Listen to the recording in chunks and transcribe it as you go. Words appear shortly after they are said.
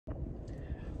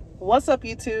What's up,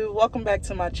 YouTube? Welcome back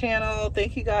to my channel.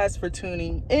 Thank you guys for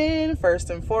tuning in first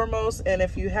and foremost, and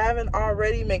if you haven't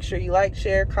already, make sure you like,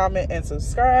 share, comment, and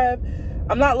subscribe.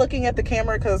 I'm not looking at the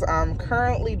camera because I'm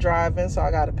currently driving, so I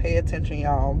gotta pay attention,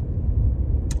 y'all.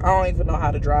 I don't even know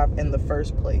how to drive in the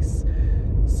first place,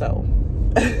 so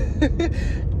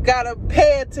gotta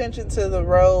pay attention to the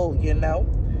road, you know.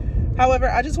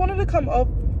 However, I just wanted to come up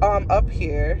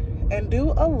here and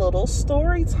do a little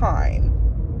story time.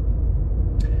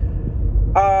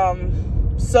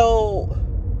 So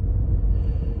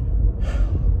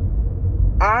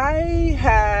I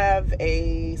have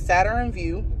a Saturn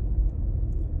Vue.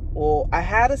 Well, I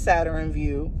had a Saturn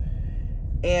Vue,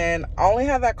 and I only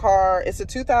have that car. It's a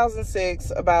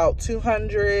 2006, about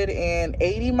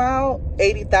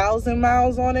 80,000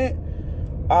 miles on it.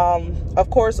 Of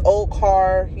course, old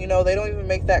car, you know, they don't even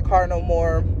make that car no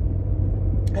more.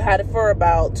 I had it for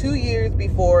about 2 years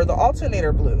before the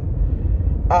alternator blew.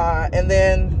 And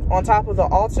then on top of the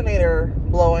alternator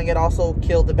blowing, it also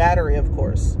killed the battery, of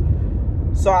course.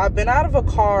 So I've been out of a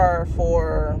car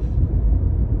for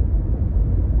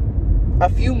a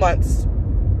few months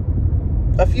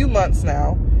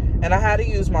now, and I had to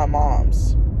use my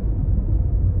mom's.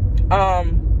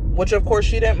 Which of course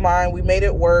she didn't mind. We made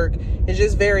it work. It's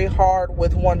just very hard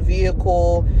with one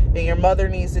vehicle, and your mother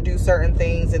needs to do certain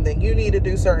things, and then you need to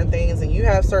do certain things, and you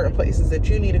have certain places that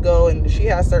you need to go, and she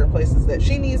has certain places that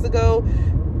she needs to go,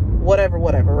 whatever,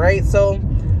 right? So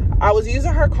I was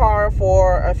using her car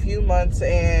for a few months,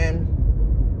 and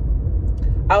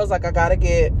I was like, I gotta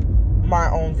get my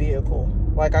own vehicle.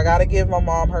 Like, I gotta give my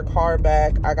mom her car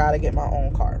back. I gotta get my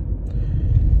own car.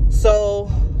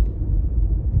 So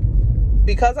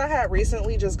because I had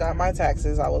recently just got my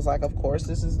taxes, I was like, of course,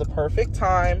 this is the perfect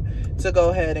time to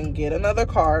go ahead and get another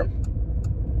car.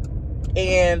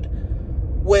 And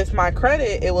with my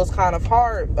credit, it was kind of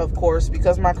hard, of course,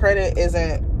 because my credit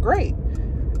isn't great.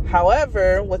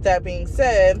 However, with that being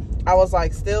said, I was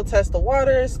like, still test the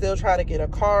water, still try to get a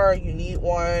car. You need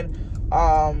one.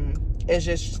 It's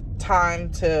just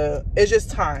time,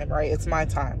 right? It's my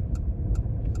time.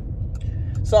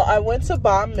 So I went to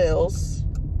Bob Mills,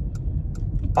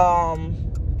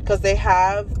 because they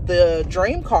have the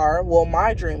dream car, well,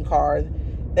 my dream car,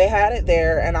 they had it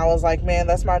there, and I was like, man,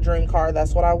 that's my dream car,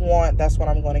 that's what I want, that's what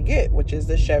I'm going to get, which is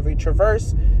the Chevy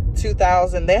Traverse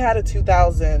 2000. They had a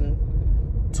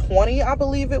 2020, I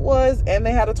believe it was, and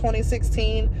they had a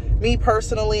 2016. Me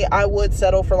personally, I would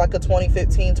settle for like a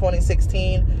 2015,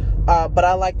 2016, but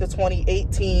I like the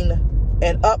 2018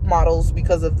 and up models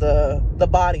because of the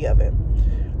body of it.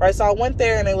 Right, so I went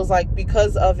there, and it was like,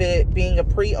 because of it being a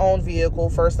pre-owned vehicle,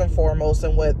 first and foremost,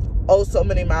 and with so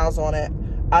many miles on it,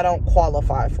 I don't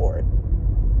qualify for it.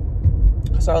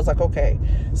 So I was like, okay.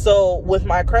 So with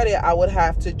my credit, I would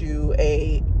have to do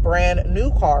a brand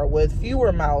new car with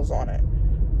fewer miles on it.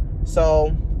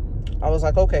 So I was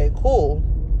like, okay, cool.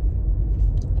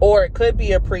 Or it could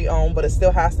be a pre-owned, but it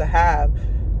still has to have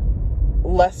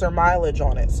lesser mileage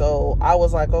on it. So I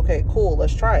was like, okay, cool,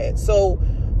 let's try it. So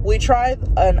we tried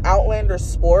an Outlander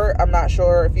Sport. I'm not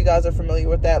sure if you guys are familiar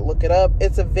with that. Look it up.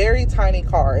 It's a very tiny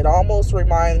car. It almost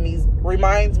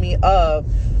reminds me of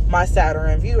my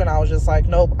Saturn Vue. And I was just like,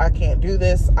 nope, I can't do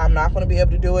this. I'm not going to be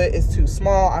able to do it. It's too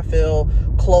small. I feel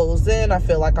closed in. I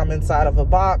feel like I'm inside of a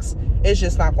box. It's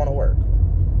just not going to work.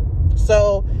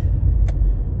 So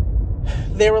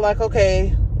they were like, okay,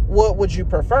 what would you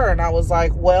prefer? And I was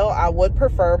like, well, I would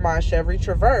prefer my Chevy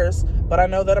Traverse, but I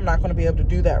know that I'm not going to be able to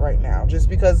do that right now, just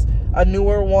because a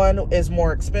newer one is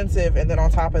more expensive. And then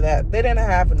on top of that, they didn't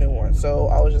have a new one. So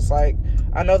I was just like,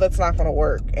 I know that's not going to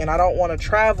work. And I don't want to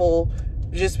travel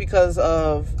just because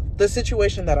of the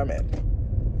situation that I'm in.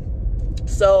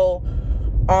 So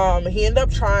he ended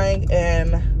up trying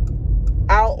an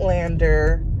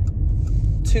Outlander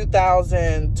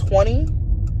 2020.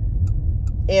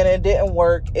 And it didn't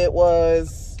work. It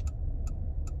was,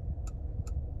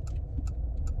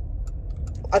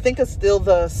 I think it's still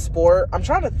the Sport. I'm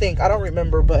trying to think. I don't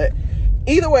remember. But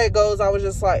either way it goes, I was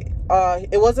just like,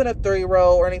 it wasn't a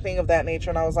 3-row or anything of that nature.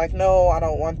 And I was like, no, I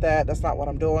don't want that. That's not what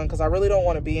I'm doing. Because I really don't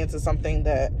want to be into something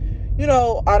that, you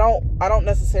know, I don't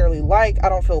necessarily like. I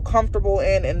don't feel comfortable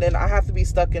in. And then I have to be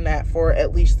stuck in that for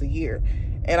at least a year.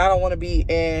 And I don't want to be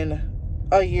in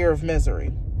a year of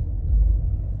misery.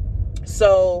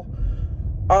 So,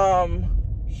 I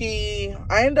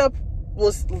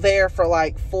was there for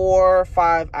like 4 or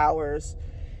 5 hours,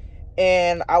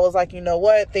 and I was like, you know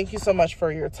what? Thank you so much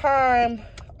for your time.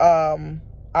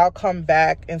 I'll come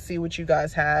back and see what you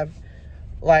guys have,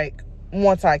 like,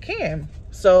 once I can.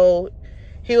 So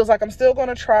he was like, I'm still going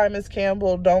to try, Miss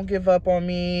Campbell. Don't give up on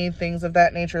me, things of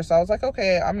that nature. So I was like,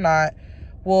 okay, I'm not.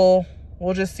 we'll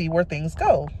just see where things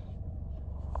go.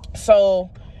 So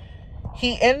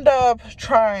he ended up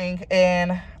trying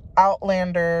an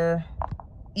Outlander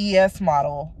ES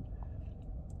model,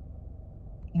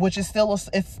 which is still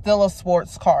a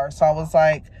sports car. So I was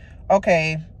like,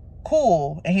 okay,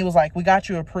 cool. And he was like, we got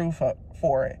you approved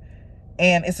for it.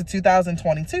 And it's a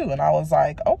 2022. And I was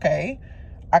like, okay,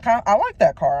 I like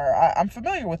that car. I'm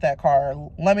familiar with that car.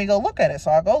 Let me go look at it.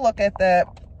 So I go look at that.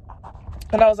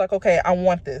 And I was like, okay, I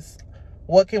want this.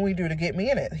 What can we do to get me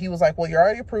in it? He was like, well, you're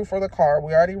already approved for the car.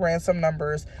 We already ran some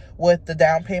numbers with the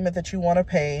down payment that you want to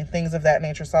pay, things of that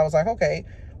nature. So I was like, okay,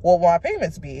 what will my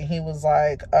payments be? And he was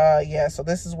like, yeah, so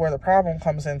this is where the problem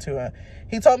comes into it.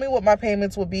 He told me what my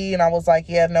payments would be, and I was like,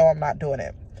 yeah, no, I'm not doing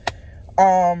it.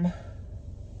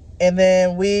 And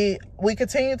then we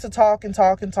continued to talk and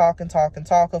talk and talk and talk and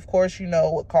talk. Of course, you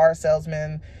know, with car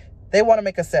salesmen, they want to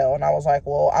make a sale. And I was like,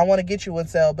 well, I want to get you a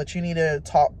sale, but you need to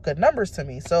talk good numbers to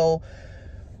me. So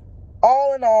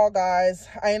all in all, guys,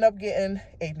 I end up getting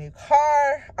a new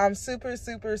car. I'm super,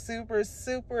 super, super,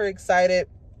 super excited.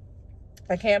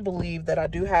 I can't believe that I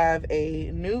do have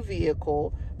a new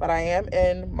vehicle, but I am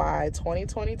in my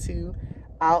 2022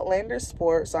 Outlander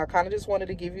Sport. So I kind of just wanted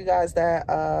to give you guys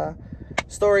that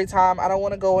story time. I don't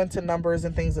want to go into numbers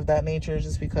and things of that nature,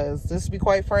 just because, just to be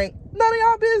quite frank, none of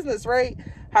y'all business, right?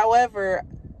 However,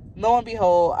 lo and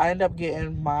behold, I end up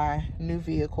getting my new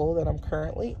vehicle that I'm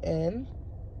currently in.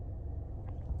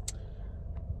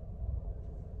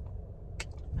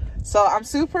 So I'm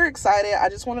super excited. I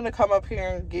just wanted to come up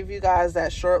here and give you guys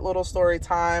that short little story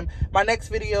time. My next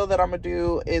video that I'm going to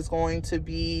do is going to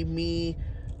be me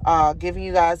giving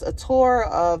you guys a tour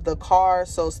of the car.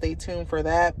 So stay tuned for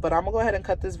that. But I'm going to go ahead and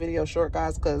cut this video short,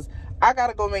 guys, because I got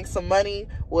to go make some money.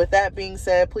 With that being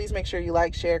said, please make sure you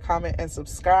like, share, comment, and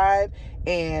subscribe.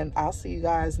 And I'll see you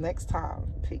guys next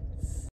time. Peace.